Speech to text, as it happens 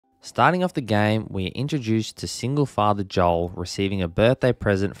Starting off the game, we are introduced to single father Joel receiving a birthday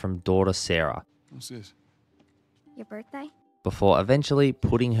present from daughter Sarah. What's this? Your birthday? Before eventually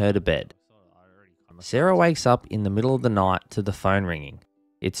putting her to bed. Sarah wakes up in the middle of the night to the phone ringing.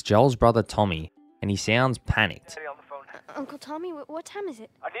 It's Joel's brother Tommy, and he sounds panicked. On the phone. Uncle Tommy, what time is it?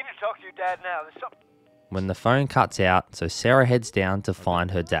 I need to talk to your dad now. There's something. When the phone cuts out, so Sarah heads down to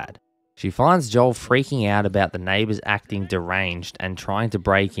find her dad. She finds Joel freaking out about the neighbors acting deranged and trying to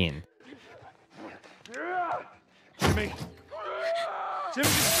break in. Jimmy! Jimmy,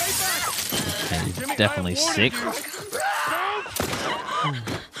 stay back! He's Jimmy, definitely I warned sick.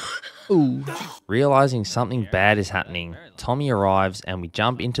 you. Ooh. Realizing something bad is happening, Tommy arrives and we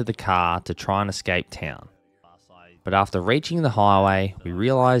jump into the car to try and escape town. But after reaching the highway, we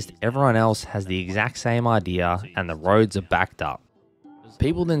realized everyone else has the exact same idea and the roads are backed up.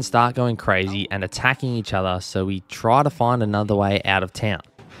 People then start going crazy and attacking each other, so we try to find another way out of town.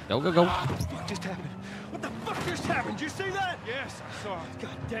 Go, go, go. What the fuck just happened? What the fuck just happened? Did you see that? Yes, I saw it. God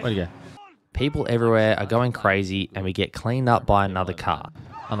damn. Where'd you go? People everywhere are going crazy and we get cleaned up by another car.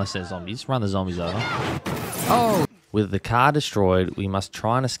 Unless there's zombies. Run the zombies over. Oh! With the car destroyed, we must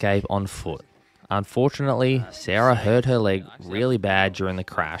try and escape on foot. Unfortunately, Sarah hurt her leg really bad during the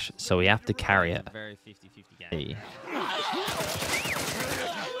crash, so we have to carry her.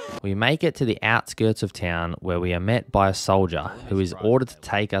 We make it to the outskirts of town where we are met by a soldier who is ordered to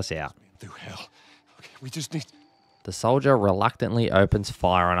take us out. Through hell. Okay, we just need... The soldier reluctantly opens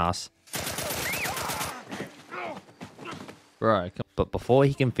fire on us. Bro, but before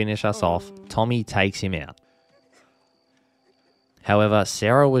he can finish us off, Tommy takes him out. However,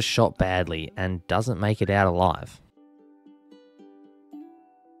 Sarah was shot badly and doesn't make it out alive.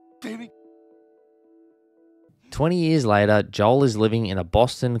 Baby. 20 years later, Joel is living in a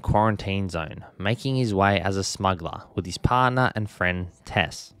Boston quarantine zone, making his way as a smuggler with his partner and friend,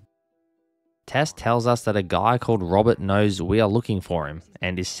 Tess. Tess tells us that a guy called Robert knows we are looking for him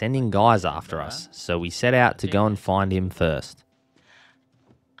and is sending guys after us, so we set out to go and find him first.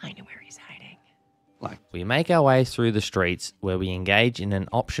 I know where he's hiding. We make our way through the streets where we engage in an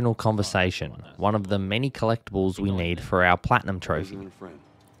optional conversation, one of the many collectibles we need for our platinum trophy.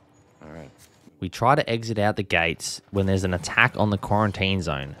 All right. We try to exit out the gates when there's an attack on the quarantine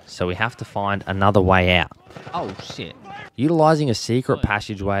zone, so we have to find another way out. Oh shit. Utilizing a secret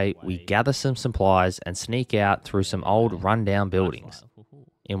passageway, we gather some supplies and sneak out through some old rundown buildings.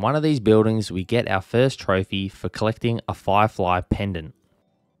 In one of these buildings, we get our first trophy for collecting a firefly pendant.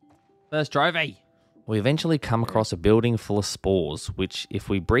 First trophy! We eventually come across a building full of spores, which if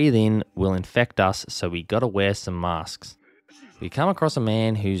we breathe in, will infect us, so we gotta wear some masks. We come across a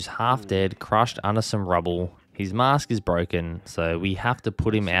man who's half dead, crushed under some rubble. His mask is broken, so we have to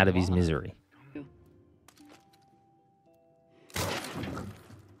put him out of his misery.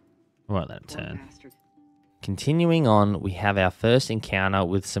 Right, that turn. Continuing on, we have our first encounter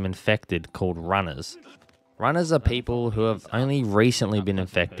with some infected called runners. Runners are people who have only recently been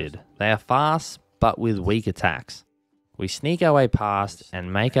infected. They are fast, but with weak attacks. We sneak our way past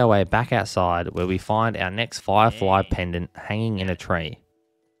and make our way back outside where we find our next firefly pendant hanging in a tree.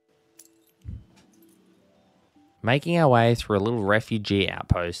 Making our way through a little refugee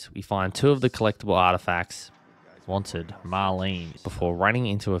outpost, we find two of the collectible artifacts, wanted Marlene, before running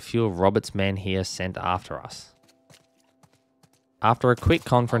into a few of Robert's men here sent after us. After a quick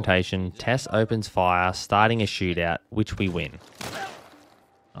confrontation, Tess opens fire, starting a shootout, which we win.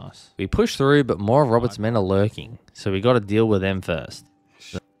 Nice. We push through, but more of Robert's men are lurking, so we got to deal with them first.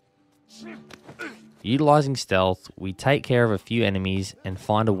 Utilizing stealth, we take care of a few enemies and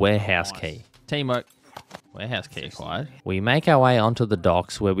find a warehouse key. Teamwork. Warehouse key acquired. We make our way onto the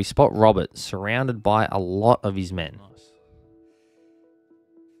docks where we spot Robert surrounded by a lot of his men.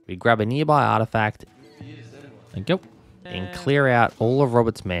 We grab a nearby artifact and clear out all of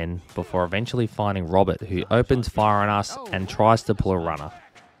Robert's men before eventually finding Robert, who opens fire on us and tries to pull a runner.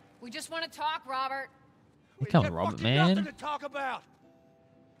 We just want to talk, Robert. Come on, Robert, man. Nothing to talk about.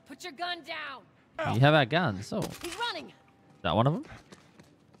 Put your gun down. You have our guns. Oh, He's running. is that one of them?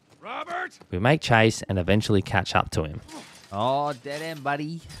 Robert. We make chase and eventually catch up to him. Oh, dead end,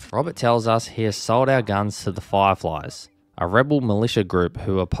 buddy. Robert tells us he has sold our guns to the Fireflies, a rebel militia group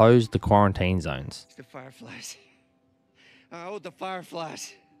who opposed the quarantine zones. The Fireflies. I owed the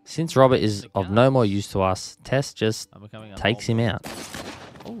Fireflies. Since Robert is of no more use to us, Tess just takes him out.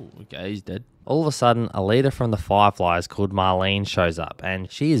 Oh, okay, he's dead. All of a sudden, a leader from the Fireflies called Marlene shows up,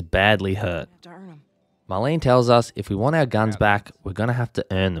 and she is badly hurt. Marlene tells us if we want our guns back, we're going to have to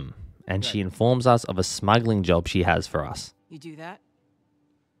earn them, and she informs us of a smuggling job she has for us. You do that?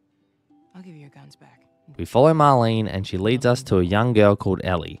 I'll give you your guns back. We follow Marlene, and she leads us to a young girl called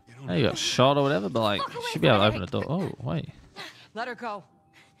Ellie. You Hey, you got shot or whatever, but like, you should be able to open the door. Oh, wait. Let her go.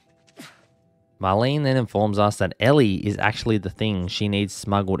 Marlene then informs us that Ellie is actually the thing she needs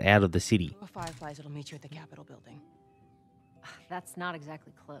smuggled out of the city. Fireflies, it'll meet you at the Capitol building. That's not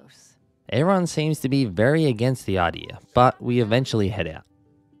exactly close. Everyone seems to be very against the idea, but we eventually head out.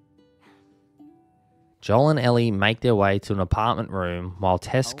 Joel and Ellie make their way to an apartment room while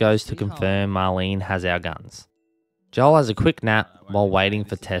Tess goes to confirm Marlene has our guns. Joel has a quick nap while waiting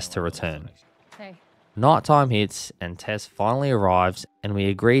for Tess to return. Hey. Nighttime hits and Tess finally arrives and we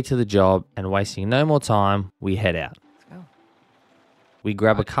agree to the job, and wasting no more time, we head out. Let's go. We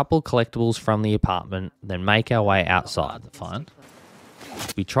grab a couple collectibles from the apartment, then make our way outside. Fine.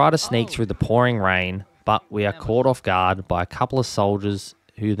 We try to sneak through the pouring rain, but we are caught off guard by a couple of soldiers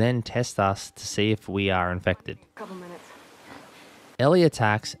who then test us to see if we are infected. Couple minutes. Ellie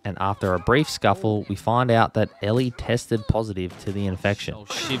attacks, and after a brief scuffle, we find out that Ellie tested positive to the infection. Oh,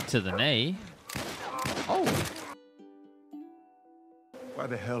 shiv to the knee. Oh. Why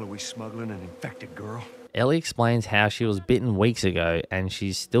the hell are we smuggling an infected girl? Ellie explains how she was bitten weeks ago and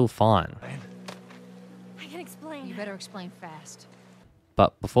she's still fine. I can explain. You better explain fast.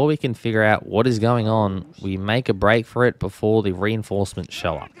 But before we can figure out what is going on, we make a break for it before the reinforcements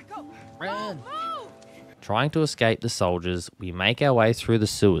show up. Ran. Trying to escape the soldiers, we make our way through the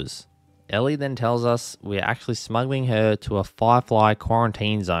sewers. Ellie then tells us we are actually smuggling her to a Firefly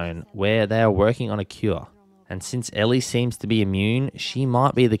quarantine zone where they are working on a cure. And since Ellie seems to be immune, she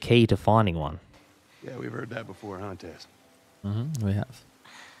might be the key to finding one. Yeah, we've heard that before, huh, Tess? We have.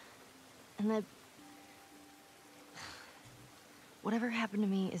 And the... Whatever happened to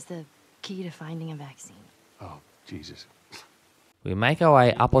me is the key to finding a vaccine. Oh, Jesus. We make our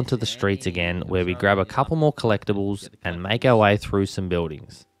way up onto the streets again, where we grab a couple more collectibles and make our way through some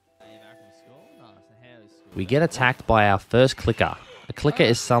buildings. We get attacked by our first clicker. A clicker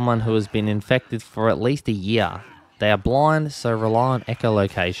is someone who has been infected for at least a year. They are blind, so rely on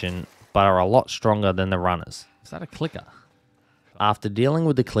echolocation, but are a lot stronger than the runners. Is that a clicker? After dealing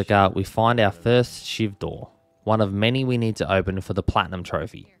with the clicker, we find our first shiv door, one of many we need to open for the platinum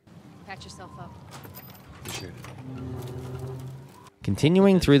trophy. Patch yourself up. Appreciate it.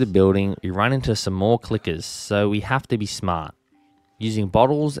 Continuing through the building, we run into some more clickers, so we have to be smart, using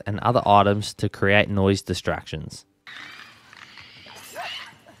bottles and other items to create noise distractions.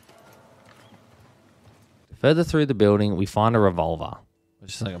 Further through the building, we find a revolver,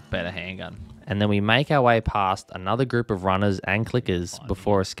 Which is like a better handgun. and then we make our way past another group of runners and clickers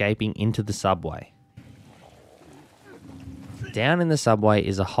before escaping into the subway. Down in the subway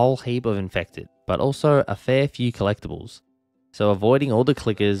is a whole heap of infected, but also a fair few collectibles. So avoiding all the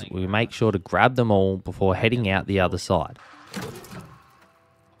clickers, we make sure to grab them all before heading out the other side.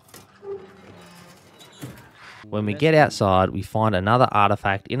 When we get outside, we find another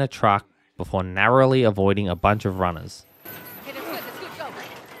artifact in a truck before narrowly avoiding a bunch of runners. Okay, that's good,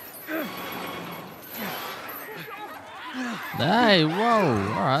 go. Hey,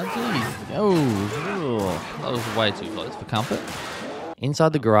 whoa. Alright, geez. Oh, that was way too close for comfort.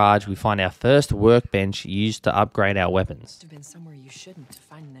 Inside the garage, we find our first workbench used to upgrade our weapons. Must have been somewhere you shouldn't to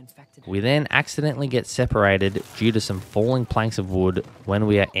find an infected. We then accidentally get separated due to some falling planks of wood when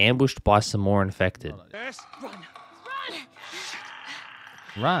we are ambushed by some more infected. Tess?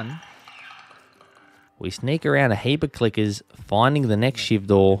 Run. We sneak around a heap of clickers, finding the next shiv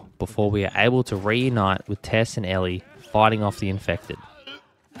door before we are able to reunite with Tess and Ellie, fighting off the infected.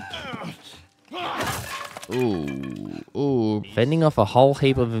 Ooh. Fending off a whole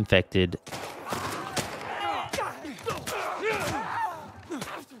heap of infected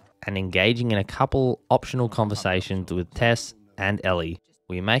and engaging in a couple optional conversations with Tess and Ellie,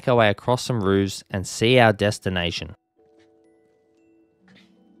 we make our way across some roofs and see our destination.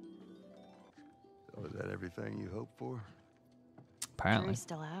 So is that everything you hoped for? Apparently. Jury's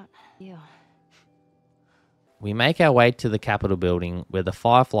still out. You. We make our way to the Capitol building where the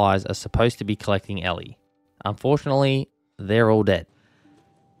Fireflies are supposed to be collecting Ellie. Unfortunately, they're all dead.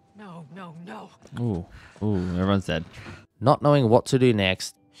 No. Ooh, everyone's dead. Not knowing what to do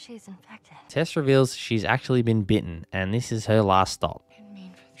next, She's infected. Tess reveals she's actually been bitten and this is her last stop. Didn't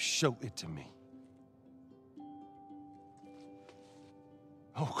mean for Show it to me.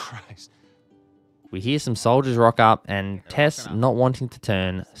 Oh, Christ. We hear some soldiers rock up and Tess, not wanting to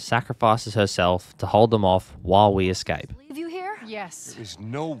turn, sacrifices herself to hold them off while we escape. Leave you here? Yes. There's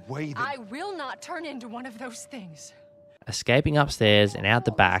no way that... I will not turn into one of those things. Escaping upstairs and out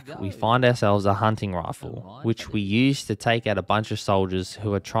the back, we find ourselves a hunting rifle, which we use to take out a bunch of soldiers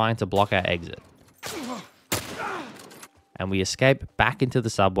who are trying to block our exit. And we escape back into the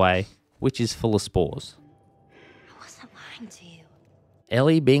subway, which is full of spores. I wasn't lying to you.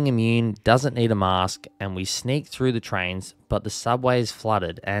 Ellie, being immune, doesn't need a mask, and we sneak through the trains, but the subway is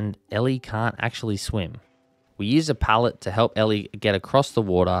flooded and Ellie can't actually swim. We use a pallet to help Ellie get across the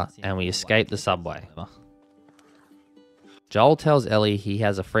water, and we escape the subway. Joel tells Ellie he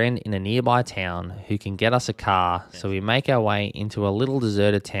has a friend in a nearby town who can get us a car, so we make our way into a little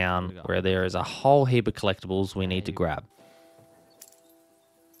deserted town where there is a whole heap of collectibles we need to grab.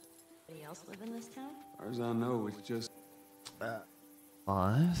 Anybody else live in this town? As far as I know, it's just...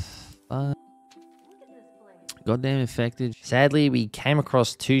 Goddamn infected. Sadly, we came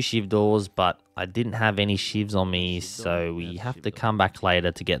across 2 shiv doors, but I didn't have any shivs on me, so we have to come back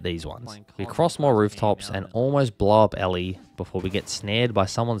later to get these ones. We cross more rooftops and almost blow up Ellie before we get snared by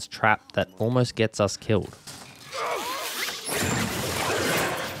someone's trap that almost gets us killed.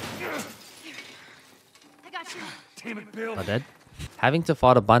 I got you. Damn it, Bill. Are dead? Having to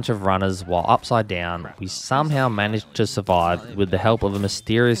fight a bunch of runners while upside down, we somehow managed to survive with the help of a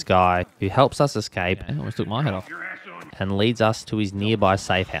mysterious guy who helps us escape I almost took my head off. and leads us to his nearby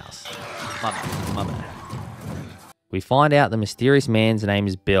safe house. My bad. We find out the mysterious man's name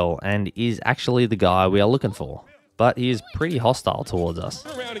is Bill and is actually the guy we are looking for, but he is pretty hostile towards us.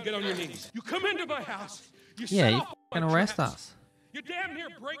 Turn around and get on your knees. You come into my house. You Yeah, set you off can my arrest traps. us. You damn near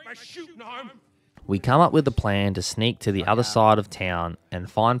break my shooting arm. We come up with a plan to sneak to the other side of town and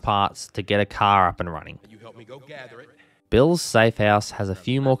find parts to get a car up and running. You help me go gather it. Bill's safe house has a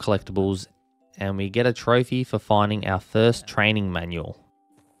few more collectibles, and we get a trophy for finding our first training manual.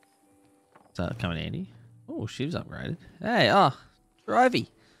 Is that coming handy? Oh, shiv's upgraded. Hey, trophy.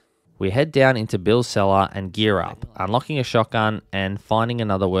 We head down into Bill's cellar and gear up, unlocking a shotgun and finding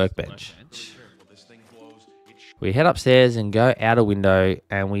another workbench. We head upstairs and go out a window,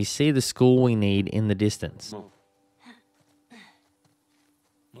 and we see the school we need in the distance.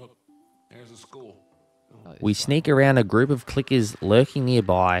 Look, there's a school. We sneak around a group of clickers lurking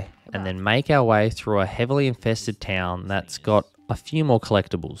nearby, and then make our way through a heavily infested town that's got a few more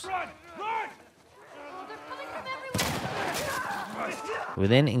collectibles. We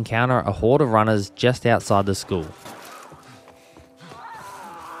then encounter a horde of runners just outside the school.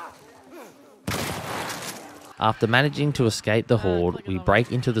 After managing to escape the horde, we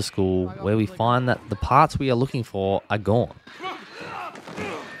break into the school where we find that the parts we are looking for are gone.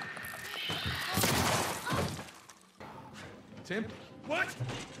 It's empty. What?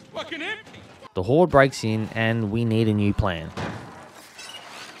 Fucking empty. The horde breaks in and we need a new plan.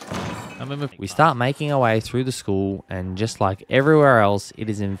 I remember We start making our way through the school, and just like everywhere else, it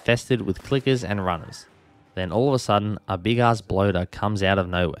is infested with clickers and runners. Then all of a sudden, a big ass bloater comes out of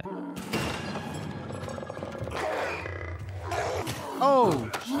nowhere.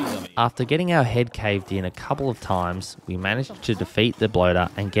 After getting our head caved in a couple of times, we managed to defeat the bloater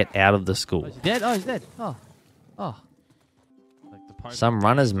and get out of the school. dead. Oh, he's dead. Oh. Some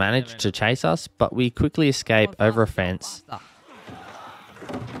runners managed to chase us, but we quickly escape over a fence.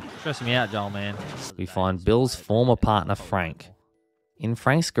 Stressing me out, Joel, man. We find Bill's former partner, Frank. In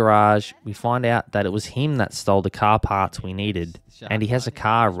Frank's garage, we find out that it was him that stole the car parts we needed, and he has a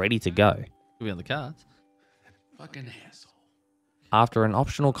car ready to go. Could be on the cards. Fucking asshole. After an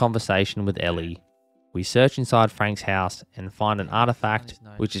optional conversation with Ellie, we search inside Frank's house and find an artifact,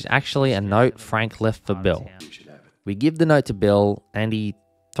 which is actually a note Frank left for Bill. You should have it. We give the note to Bill, and he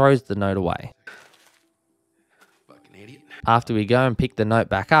throws the note away. Fucking idiot. After we go and pick the note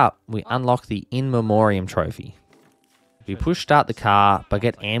back up, we unlock the In Memoriam trophy. We push start the car, but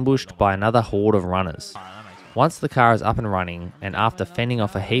get ambushed by another horde of runners. Once the car is up and running, and after fending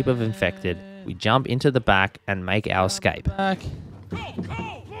off a heap of infected, we jump into the back and make our escape. Back.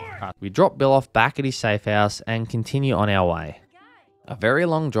 We drop Bill off back at his safe house and continue on our way. A very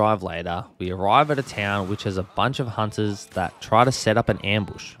long drive later, we arrive at a town which has a bunch of hunters that try to set up an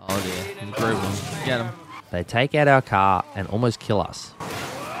ambush. Oh, dear. There's a group of them. Get him. They take out our car and almost kill us.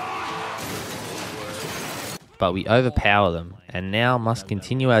 But we overpower them, and now must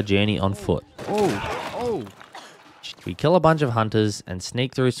continue our journey on foot. Oh. We kill a bunch of hunters and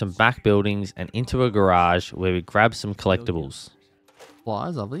sneak through some back buildings and into a garage where we grab some collectibles.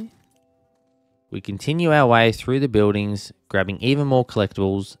 Flies, lovely. We continue our way through the buildings, grabbing even more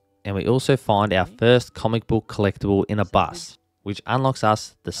collectibles, and we also find our first comic book collectible in a bus, which unlocks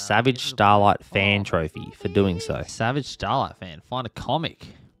us the Savage Starlight fan trophy for doing so. Savage Starlight fan. Find a comic.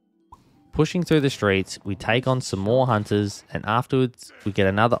 Pushing through the streets, we take on some more hunters, and afterwards we get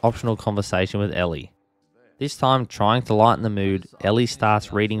another optional conversation with Ellie. This time, trying to lighten the mood, Ellie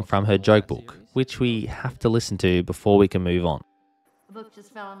starts reading from her joke book, which we have to listen to before we can move on. The book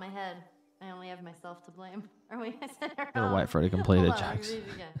just fell on my head. I only have myself to blame. Or wait, I said it Gotta wrong. wait for her to complete her Hold on, jokes. read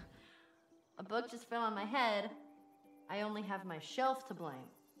it again. A book just fell on my head. I only have myself to blame.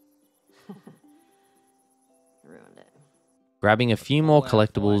 Ruined it. Grabbing a few more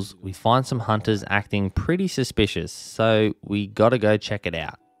collectibles, we find some hunters acting pretty suspicious, so we gotta go check it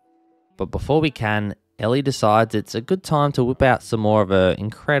out. But before we can, Ellie decides it's a good time to whip out some more of her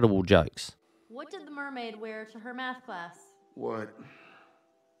incredible jokes. What did the mermaid wear to her math class? What?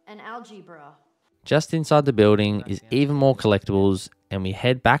 An algebra. Just inside the building is even more collectibles, and we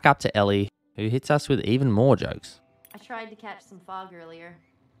head back up to Ellie, who hits us with even more jokes. I tried to catch some fog earlier.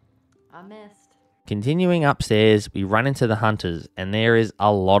 I missed. Continuing upstairs, we run into the hunters, and there is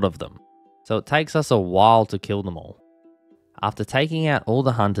a lot of them, so it takes us a while to kill them all. After taking out all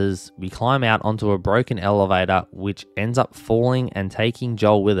the hunters, we climb out onto a broken elevator, which ends up falling and taking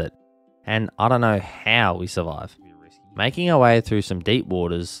Joel with it, and I don't know how we survive. Making our way through some deep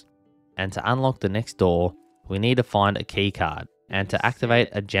waters, and to unlock the next door, we need to find a key card, and to activate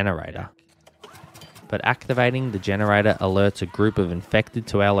a generator. But activating the generator alerts a group of infected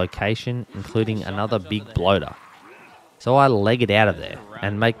to our location, including another big bloater. So I leg it out of there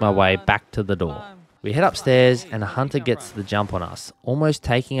and make my way back to the door. We head upstairs and a hunter gets the jump on us, almost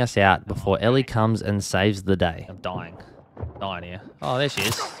taking us out before Ellie comes and saves the day. I'm dying. Dying here. Oh, there she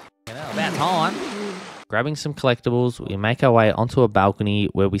is. About time. Grabbing some collectibles, we make our way onto a balcony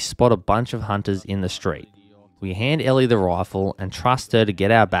where we spot a bunch of hunters in the street. We hand Ellie the rifle and trust her to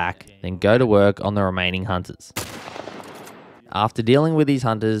get our back, then go to work on the remaining hunters. After dealing with these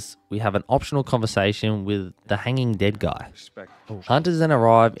hunters, we have an optional conversation with the hanging dead guy. Hunters then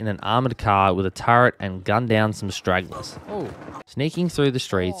arrive in an armoured car with a turret and gun down some stragglers. Sneaking through the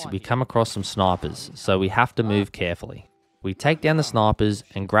streets, we come across some snipers, so we have to move carefully. We take down the snipers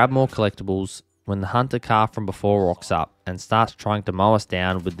and grab more collectibles when the hunter car from before rocks up and starts trying to mow us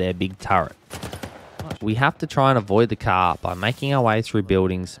down with their big turret. We have to try and avoid the car by making our way through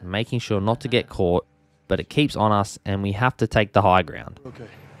buildings, making sure not to get caught, but it keeps on us and we have to take the high ground. Okay.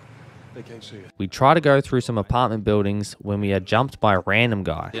 They can't see it. We try to go through some apartment buildings when we are jumped by a random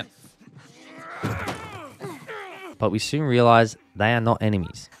guy. Yep. But we soon realize they are not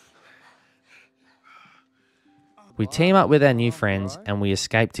enemies. We team up with our new friends and we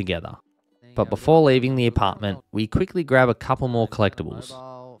escape together. But before leaving the apartment, we quickly grab a couple more collectibles.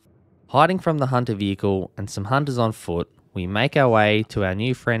 Hiding from the hunter vehicle and some hunters on foot, we make our way to our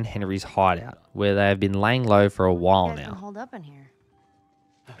new friend Henry's hideout, where they have been laying low for a while You guys can now. hold up in here.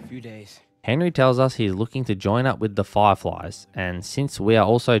 A few days. Henry tells us he's looking to join up with the Fireflies, and since we are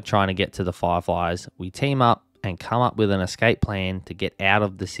also trying to get to the Fireflies, we team up and come up with an escape plan to get out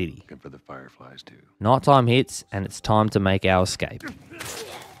of the city. Looking for the Fireflies, too. Nighttime hits and it's time to make our escape.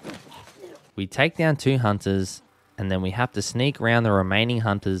 We take down 2 hunters, and then we have to sneak around the remaining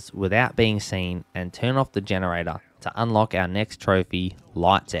hunters without being seen and turn off the generator to unlock our next trophy,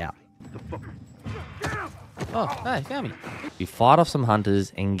 Lights Out. Oh, hey, found me. We fight off some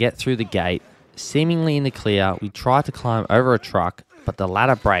hunters and get through the gate. Seemingly in the clear, we try to climb over a truck, but the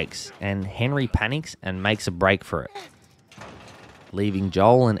ladder breaks and Henry panics and makes a break for it, leaving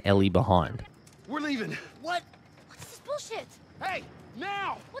Joel and Ellie behind. We're leaving. What's this bullshit? Hey,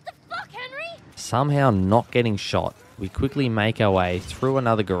 now! What the fuck, Henry? Somehow not getting shot, we quickly make our way through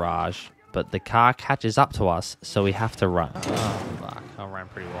another garage, but the car catches up to us, so we have to run. Oh, fuck. I ran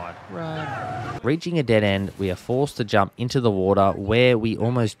pretty wide. Run. Reaching a dead end, we are forced to jump into the water where we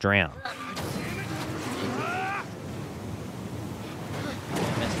almost drown.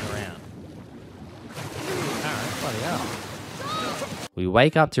 Messing around. Bloody hell. We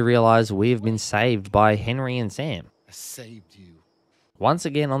wake up to realize we have been saved by Henry and Sam. I saved you. Once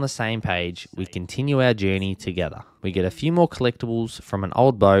again on the same page, we continue our journey together. We get a few more collectibles from an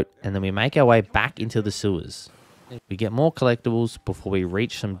old boat, and then we make our way back into the sewers. We get more collectibles before we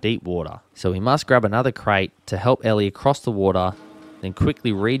reach some deep water, so we must grab another crate to help Ellie across the water, then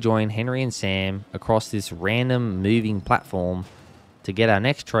quickly rejoin Henry and Sam across this random moving platform to get our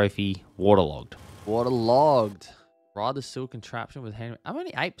next trophy, waterlogged. Waterlogged. Ride the sewer contraption with Henry. I'm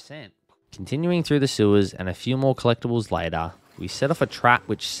only 8%. Continuing through the sewers and a few more collectibles later, we set off a trap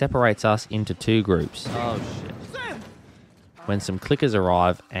which separates us into 2 groups. Oh, shit. When some clickers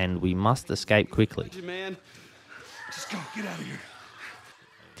arrive and we must escape quickly. Hey, man. Just go. Get out of here.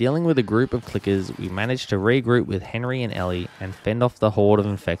 Dealing with a group of clickers, we manage to regroup with Henry and Ellie and fend off the horde of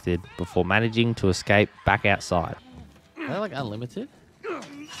infected before managing to escape back outside. Are they like unlimited?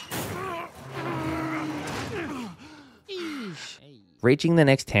 Reaching the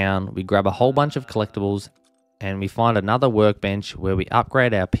next town, we grab a whole bunch of collectibles and we find another workbench where we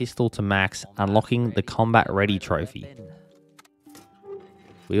upgrade our pistol to max, unlocking the combat ready trophy.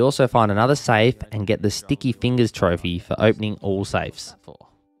 We also find another safe and get the sticky fingers trophy for opening all safes.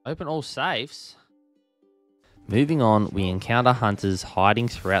 Open all safes? Moving on, we encounter hunters hiding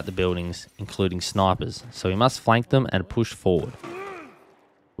throughout the buildings, including snipers, so we must flank them and push forward.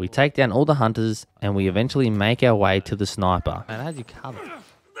 We take down all the hunters, and we eventually make our way to the sniper. Man, how'd you cover?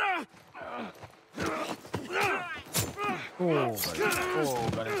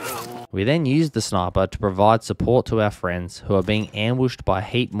 We then use the sniper to provide support to our friends who are being ambushed by a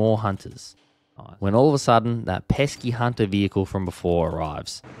heap more hunters. When all of a sudden, that pesky hunter vehicle from before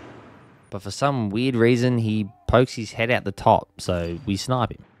arrives. But for some weird reason, he pokes his head out the top, so we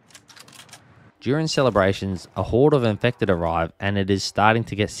snipe him. During celebrations, a horde of infected arrive and it is starting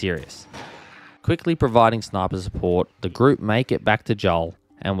to get serious. Quickly providing sniper support, the group make it back to Joel,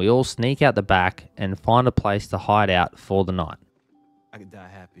 and we all sneak out the back and find a place to hide out for the night. I could die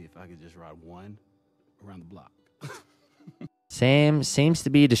happy if I could just ride one around the block. Sam seems to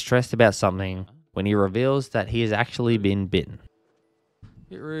be distressed about something when he reveals that he has actually been bitten.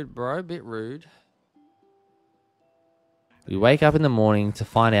 Bit rude, bro. Bit rude. We wake up in the morning to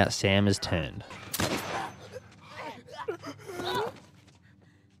find out Sam has turned.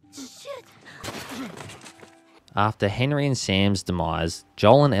 Shit. After Henry and Sam's demise,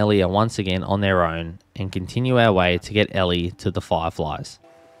 Joel and Ellie are once again on their own and continue our way to get Ellie to the Fireflies.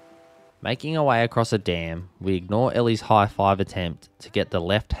 Making our way across a dam, we ignore Ellie's high five attempt to get the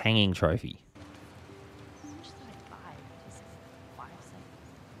left hanging trophy.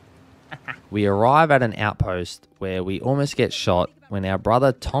 We arrive at an outpost where we almost get shot when our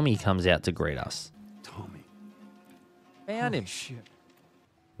brother Tommy comes out to greet us. Tommy. Found him. Shit.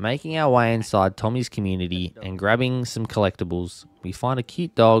 Making our way inside Tommy's community and grabbing some collectibles, we find a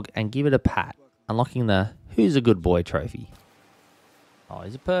cute dog and give it a pat, unlocking the Who's a Good Boy trophy. Oh,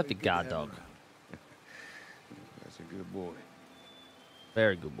 he's a perfect guard dog. That's a good boy.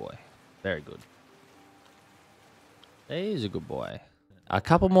 Very good boy. Very good. He's a good boy. A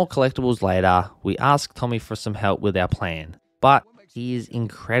couple more collectibles later, we ask Tommy for some help with our plan, but he is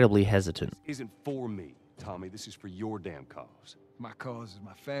incredibly hesitant. Isn't for me, Tommy. This is for your damn cause. My cause is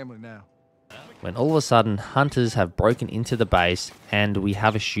my family now. When all of a sudden, hunters have broken into the base and we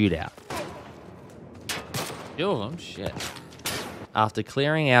have a shootout. Kill them? Shit. After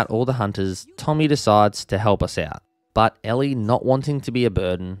clearing out all the hunters, Tommy decides to help us out. But Ellie, not wanting to be a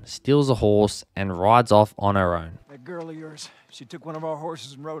burden, steals a horse and rides off on her own. That girl of yours, she took one of our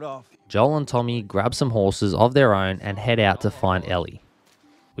horses and rode off. Joel and Tommy grab some horses of their own and head out to find Ellie.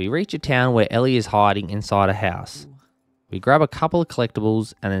 We reach a town where Ellie is hiding inside a house. We grab a couple of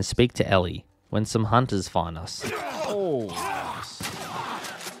collectibles and then speak to Ellie when some hunters find us.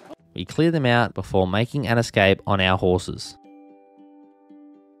 We clear them out before making an escape on our horses.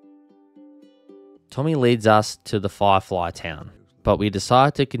 Tommy leads us to the Firefly town, but we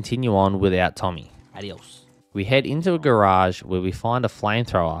decide to continue on without Tommy. Adios. We head into a garage where we find a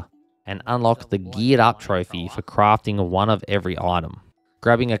flamethrower and unlock the geared up trophy for crafting one of every item.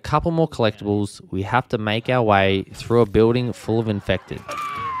 Grabbing a couple more collectibles, we have to make our way through a building full of infected.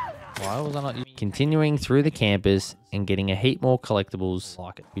 Why was I not... Continuing through the campus and getting a heap more collectibles,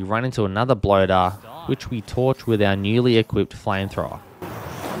 we run into another bloater, which we torch with our newly equipped flamethrower.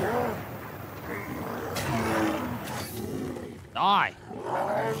 Die!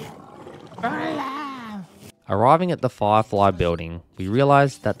 Arriving at the Firefly building, we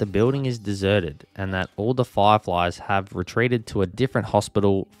realize that the building is deserted and that all the Fireflies have retreated to a different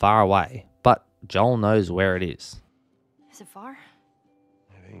hospital far away, but Joel knows where it is. Is it far?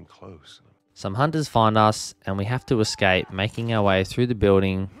 It ain't close. Some hunters find us and we have to escape, making our way through the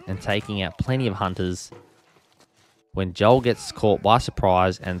building and taking out plenty of hunters when Joel gets caught by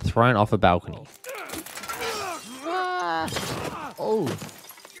surprise and thrown off a balcony. Oh!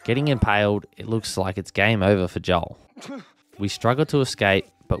 Getting impaled, it looks like it's game over for Joel. We struggle to escape,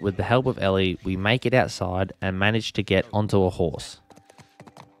 but with the help of Ellie, we make it outside and manage to get onto a horse.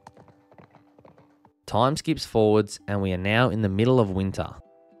 Time skips forwards and we are now in the middle of winter.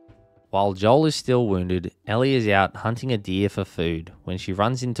 While Joel is still wounded, Ellie is out hunting a deer for food when she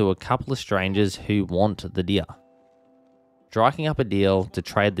runs into a couple of strangers who want the deer. Striking up a deal to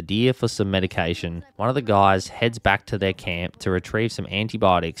trade the deer for some medication, one of the guys heads back to their camp to retrieve some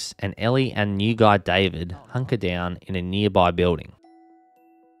antibiotics, and Ellie and new guy David hunker down in a nearby building.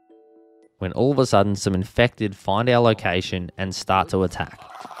 When all of a sudden some infected find our location and start to attack.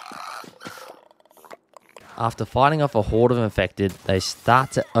 After fighting off a horde of infected, they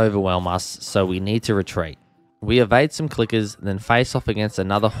start to overwhelm us, so we need to retreat. We evade some clickers, then face off against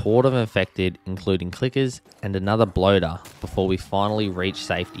another horde of infected, including clickers and another bloater, before we finally reach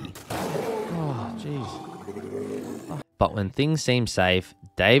safety. Oh, jeez. But when things seem safe,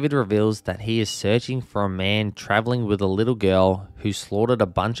 David reveals that he is searching for a man traveling with a little girl who slaughtered a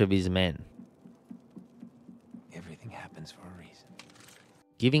bunch of his men.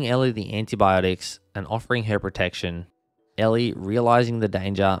 Giving Ellie the antibiotics and offering her protection, Ellie, realizing the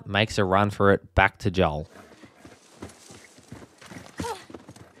danger, makes a run for it back to Joel.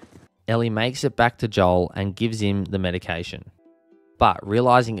 Ellie makes it back to Joel and gives him the medication. But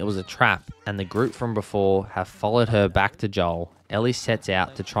realizing it was a trap and the group from before have followed her back to Joel, Ellie sets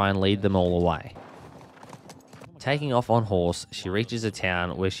out to try and lead them all away. Taking off on horse, she reaches a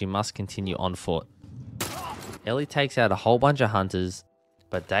town where she must continue on foot. Ellie takes out a whole bunch of hunters,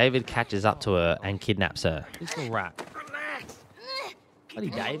 but David catches up to her and kidnaps her. This little rat. Bloody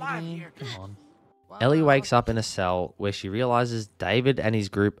David, man. Come on. Ellie wakes up in a cell where she realizes David and his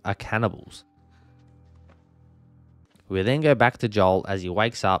group are cannibals. We then go back to Joel as he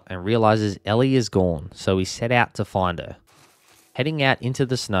wakes up and realizes Ellie is gone, so we set out to find her. Heading out into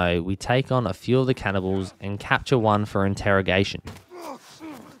the snow, we take on a few of the cannibals and capture one for interrogation.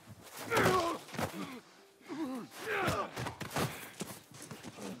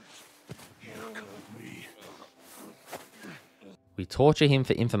 We torture him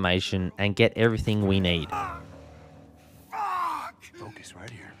for information and get everything we need. Focus right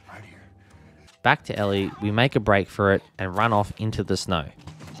here, right here. Back to Ellie, we make a break for it and run off into the snow.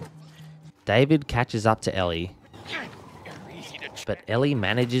 David catches up to Ellie, but Ellie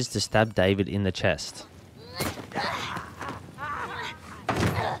manages to stab David in the chest.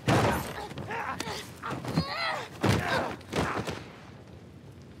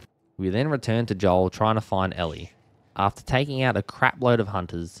 We then return to Joel trying to find Ellie. After taking out a crapload of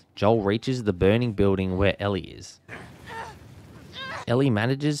hunters, Joel reaches the burning building where Ellie is. Ellie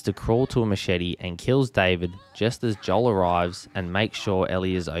manages to crawl to a machete and kills David just as Joel arrives and makes sure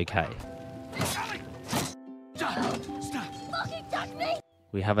Ellie is okay.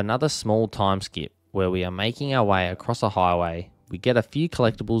 We have another small time skip where we are making our way across a highway. We get a few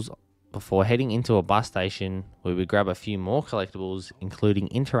collectibles before heading into a bus station where we grab a few more collectibles, including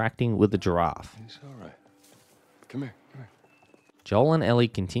interacting with the giraffe. It's all right. Come here, come here. Joel and Ellie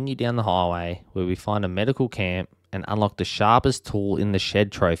continue down the highway where we find a medical camp and unlock the sharpest tool in the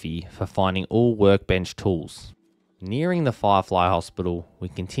shed trophy for finding all workbench tools. Nearing the Firefly Hospital, we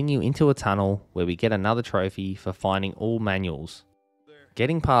continue into a tunnel where we get another trophy for finding all manuals.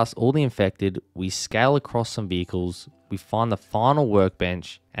 Getting past all the infected, we scale across some vehicles, we find the final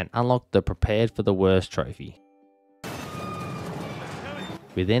workbench and unlock the Prepared for the Worst trophy.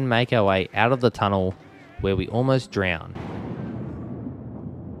 We then make our way out of the tunnel where we almost drown,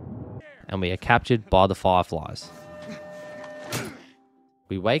 and we are captured by the Fireflies.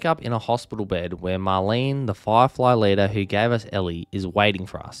 We wake up in a hospital bed where Marlene, the Firefly leader who gave us Ellie, is waiting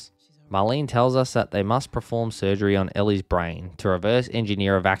for us. Marlene tells us that they must perform surgery on Ellie's brain to reverse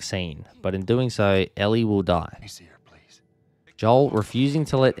engineer a vaccine, but in doing so, Ellie will die. Joel, refusing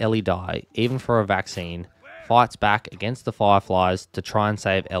to let Ellie die, even for a vaccine, fights back against the Fireflies to try and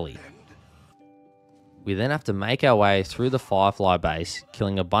save Ellie. We then have to make our way through the Firefly base,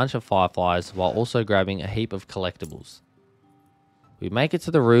 killing a bunch of Fireflies while also grabbing a heap of collectibles. We make it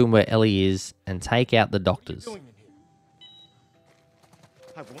to the room where Ellie is and take out the doctors.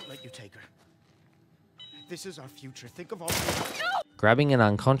 I won't let you take her. This is our future. Think of all. Grabbing an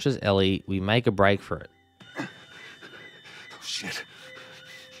unconscious Ellie, we make a break for it. Oh, shit.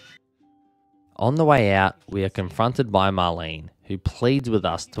 On the way out, we are confronted by Marlene, who pleads with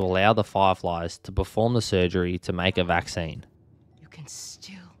us to allow the Fireflies to perform the surgery to make a vaccine. You can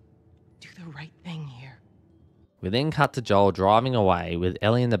still do the right thing here. We then cut to Joel driving away with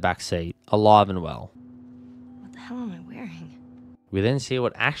Ellie in the backseat, alive and well. What the hell am I wearing? We then see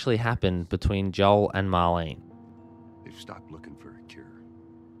what actually happened between Joel and Marlene. They've stopped looking for a cure.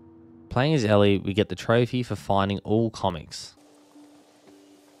 Playing as Ellie, we get the trophy for finding all comics.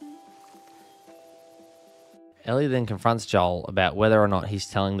 Ellie then confronts Joel about whether or not he's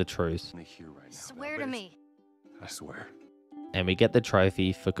telling the truth, Swear to me. I swear. and we get the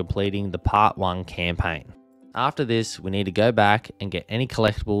trophy for completing the Part 1 campaign. After this, we need to go back and get any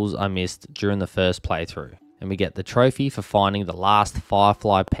collectibles I missed during the first playthrough, and we get the trophy for finding the last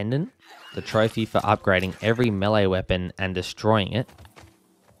Firefly pendant, the trophy for upgrading every melee weapon and destroying it,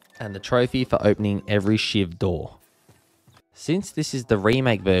 and the trophy for opening every shiv door. Since this is the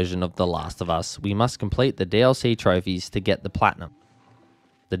remake version of The Last of Us, we must complete the DLC trophies to get the platinum.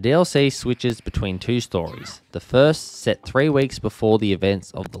 The DLC switches between two stories. The first, set 3 weeks before the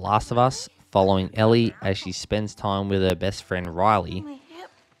events of The Last of Us, following Ellie as she spends time with her best friend Riley. My hip.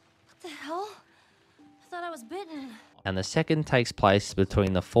 What the hell? I thought I was bitten. And the second takes place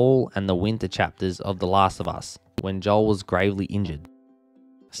between the fall and the winter chapters of The Last of Us, when Joel was gravely injured.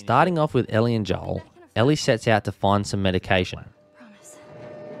 Starting off with Ellie and Joel, Ellie sets out to find some medication. Promise.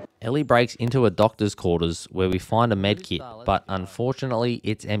 Ellie breaks into a doctor's quarters where we find a medkit, but unfortunately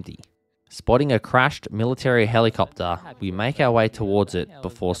it's empty. Spotting a crashed military helicopter, we make our way towards it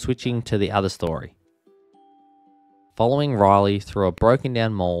before switching to the other story. Following Riley through a broken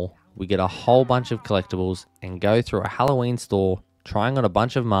down mall, we get a whole bunch of collectibles and go through a Halloween store trying on a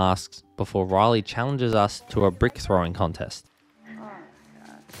bunch of masks before Riley challenges us to a brick throwing contest.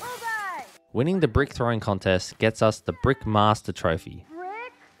 Winning the brick throwing contest gets us the Brick Master trophy.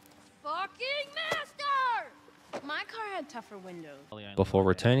 Brick fucking master! My car had tougher windows. Before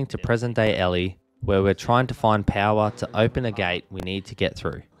returning to present day Ellie, where we're trying to find power to open a gate we need to get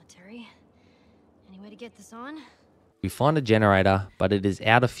through. Military. Any way to get this on? We find a generator, but it is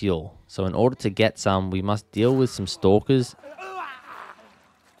out of fuel, so in order to get some, we must deal with some stalkers.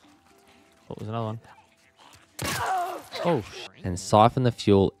 What was another one? Oh, and siphon the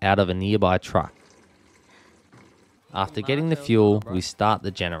fuel out of a nearby truck. After getting the fuel, we start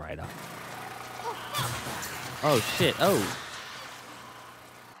the generator. Oh shit, oh.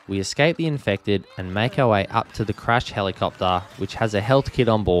 We escape the infected and make our way up to the crashed helicopter, which has a health kit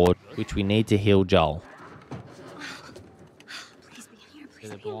on board, which we need to heal Joel. Please be in here, please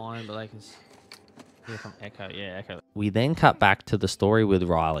They're be in blind, but they can hear from Echo. Yeah, Echo. We then cut back to the story with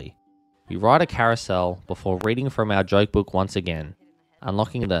Riley. We ride a carousel before reading from our joke book once again,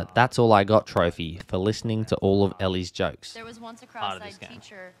 unlocking the That's All I Got trophy for listening to all of Ellie's jokes. There was once a Part of this cross-eyed game.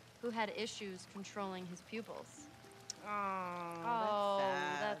 teacher who had issues controlling his pupils. Oh,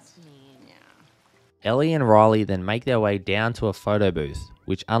 that's mean. Yeah. Ellie and Riley then make their way down to a photo booth,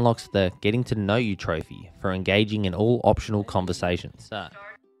 which unlocks the Getting to Know You trophy for engaging in all optional conversations. So,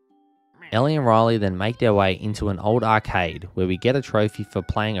 Ellie and Riley then make their way into an old arcade where we get a trophy for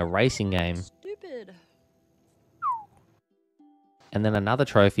playing a racing game, Stupid. and then another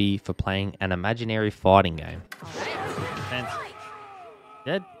trophy for playing an imaginary fighting game. fence.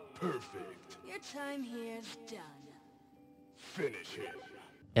 Dead? Your time here's done.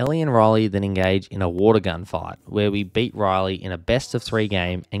 Ellie and Riley then engage in a water gun fight where we beat Riley in a best of 3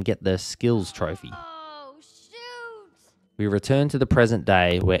 game and get the skills trophy. Oh, shoot! We return to the present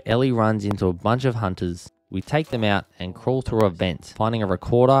day where Ellie runs into a bunch of hunters. We take them out and crawl through a vent, finding a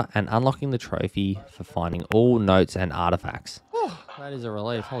recorder and unlocking the trophy for finding all notes and artifacts. That is a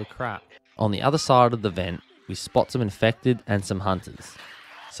relief. Holy crap. On the other side of the vent, we spot some infected and some hunters.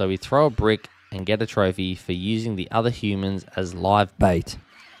 So we throw a brick and get a trophy for using the other humans as live bait.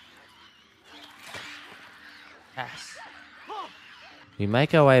 Yes. We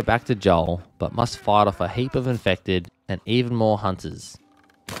make our way back to Joel, but must fight off a heap of infected and even more hunters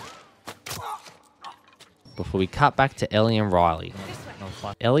before we cut back to Ellie and Riley.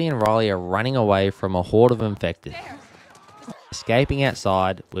 Ellie and Riley are running away from a horde of infected, escaping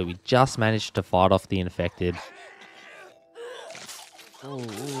outside where we just managed to fight off the infected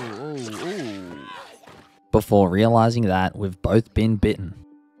before realizing that we've both been bitten.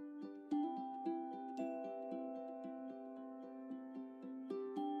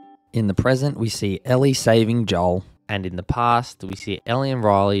 In the present, we see Ellie saving Joel, and in the past, we see Ellie and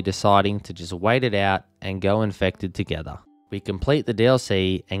Riley deciding to just wait it out and go infected together. We complete the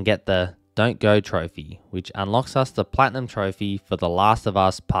DLC and get the Don't Go trophy, which unlocks us the Platinum trophy for The Last of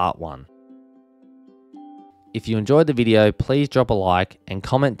Us Part 1. If you enjoyed the video, please drop a like and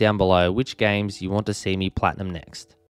comment down below which games you want to see me Platinum next.